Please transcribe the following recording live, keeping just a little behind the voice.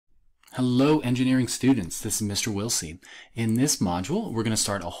Hello engineering students, this is Mr. Wilsey. In this module, we're going to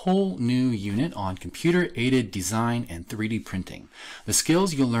start a whole new unit on computer-aided design and 3D printing. The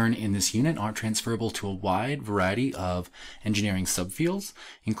skills you'll learn in this unit are transferable to a wide variety of engineering subfields,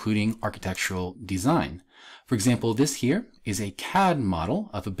 including architectural design. For example, this here is a CAD model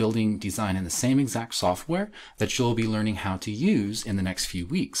of a building designed in the same exact software that you'll be learning how to use in the next few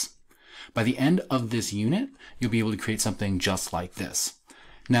weeks. By the end of this unit, you'll be able to create something just like this.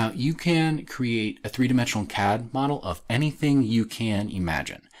 Now, you can create a three-dimensional CAD model of anything you can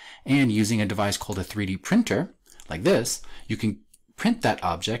imagine. And using a device called a 3D printer, like this, you can print that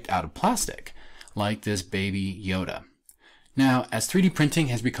object out of plastic, like this baby Yoda. Now, as 3D printing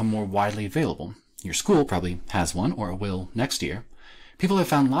has become more widely available, your school probably has one or will next year, people have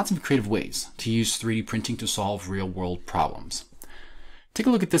found lots of creative ways to use 3D printing to solve real-world problems. Take a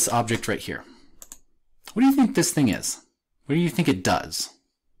look at this object right here. What do you think this thing is? What do you think it does?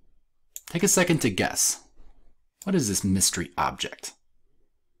 Take a second to guess. What is this mystery object?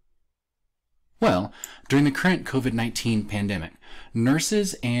 Well, during the current COVID-19 pandemic,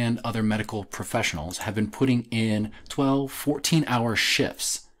 nurses and other medical professionals have been putting in 12, 14-hour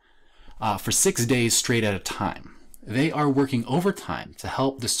shifts for 6 days straight at a time. They are working overtime to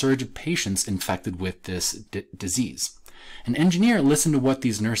help the surge of patients infected with this disease. An engineer listened to what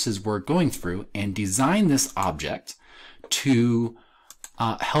these nurses were going through and designed this object to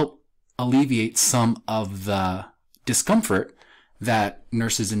help alleviate some of the discomfort that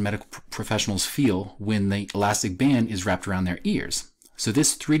nurses and medical professionals feel when the elastic band is wrapped around their ears. So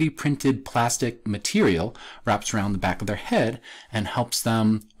this 3D printed plastic material wraps around the back of their head and helps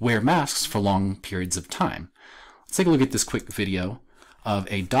them wear masks for long periods of time. Let's take a look at this quick video of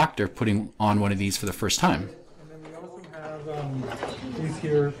a doctor putting on one of these for the first time. And then we also have these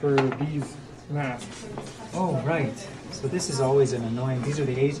here for these masks. Oh, right. So this is always an annoying, these are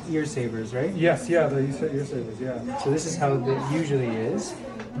the ear savers, right? Yes, yeah, the ear savers, yeah. So this is how it usually is.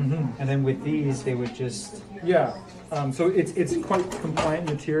 Mm-hmm. And then with these, they would just... Yeah, so it's quite compliant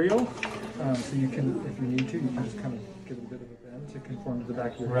material. So you can, if you need to, you can just kind of give it a bit of a bend to conform to the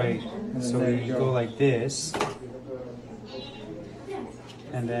back of your right. head. Right, so you go like this.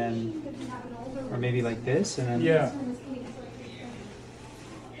 And then, or maybe like this, and then... Yeah.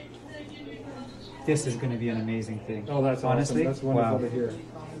 This is going to be an amazing thing. Oh, that's honestly awesome. That's wonderful to hear.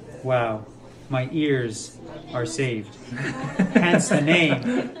 Wow, my ears are saved. Hence the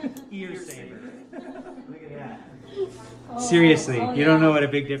name, ear saver. Look at that. Seriously, you don't know what a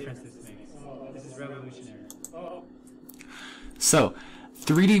big difference this makes. This is revolutionary. So,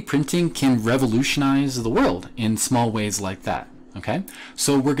 3D printing can revolutionize the world in small ways like that. Okay,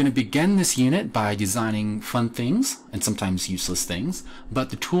 so we're going to begin this unit by designing fun things and sometimes useless things, but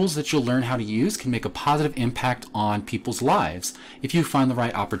the tools that you'll learn how to use can make a positive impact on people's lives if you find the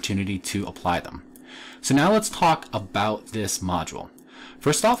right opportunity to apply them. So now let's talk about this module.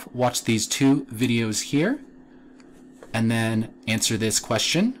 First off, watch these two videos here and then answer this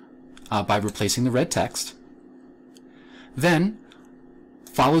question by replacing the red text. Then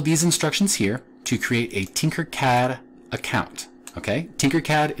follow these instructions here to create a Tinkercad account. Okay,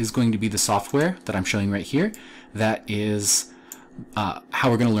 Tinkercad is going to be the software that I'm showing right here. That is how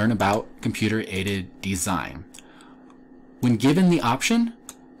we're going to learn about computer-aided design. When given the option,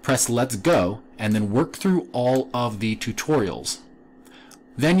 press Let's Go and then work through all of the tutorials.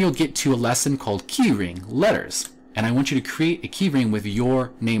 Then you'll get to a lesson called Keyring Letters, and I want you to create a keyring with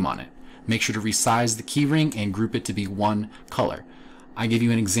your name on it. Make sure to resize the keyring and group it to be one color. I give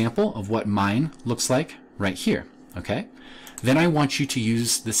you an example of what mine looks like right here. Okay. Then I want you to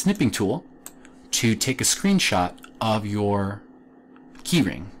use the snipping tool to take a screenshot of your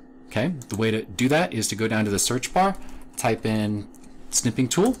keyring. Okay, the way to do that is to go down to the search bar, type in snipping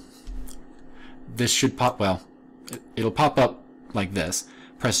tool. This should pop, well, it'll pop up like this.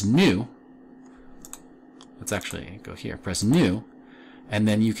 Press new. Let's actually go here, press new, and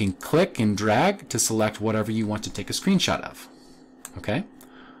then you can click and drag to select whatever you want to take a screenshot of. Okay,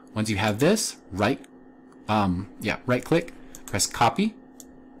 once you have this, right click, press copy,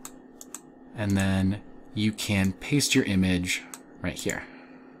 and then you can paste your image right here.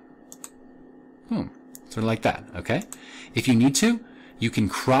 Boom, sort of like that, okay? If you need to, you can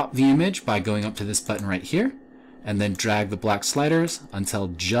crop the image by going up to this button right here, and then drag the black sliders until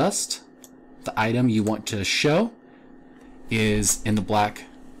just the item you want to show is in the black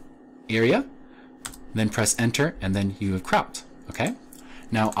area. Then press enter, and then you have cropped, okay?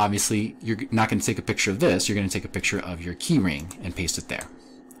 Now, obviously, you're not going to take a picture of this. You're going to take a picture of your keyring and paste it there.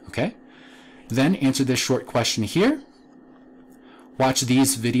 Okay? Then answer this short question here. Watch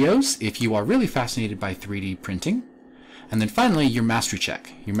these videos if you are really fascinated by 3D printing. And then finally, your mastery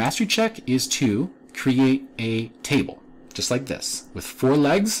check. Your mastery check is to create a table, just like this, with 4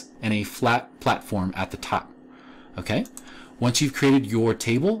 legs and a flat platform at the top. Okay? Once you've created your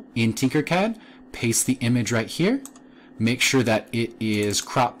table in Tinkercad, paste the image right here. Make sure that it is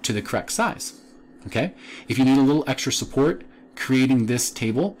cropped to the correct size. Okay? If you need a little extra support creating this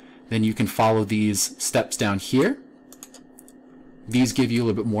table, then you can follow these steps down here. These give you a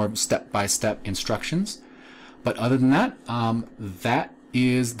little bit more step-by-step instructions. But other than that, that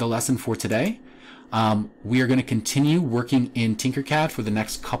is the lesson for today. We are going to continue working in Tinkercad for the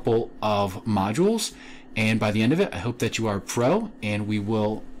next couple of modules. And by the end of it, I hope that you are a pro, and we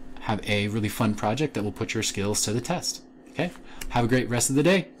will have a really fun project that will put your skills to the test. Okay? Have a great rest of the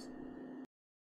day.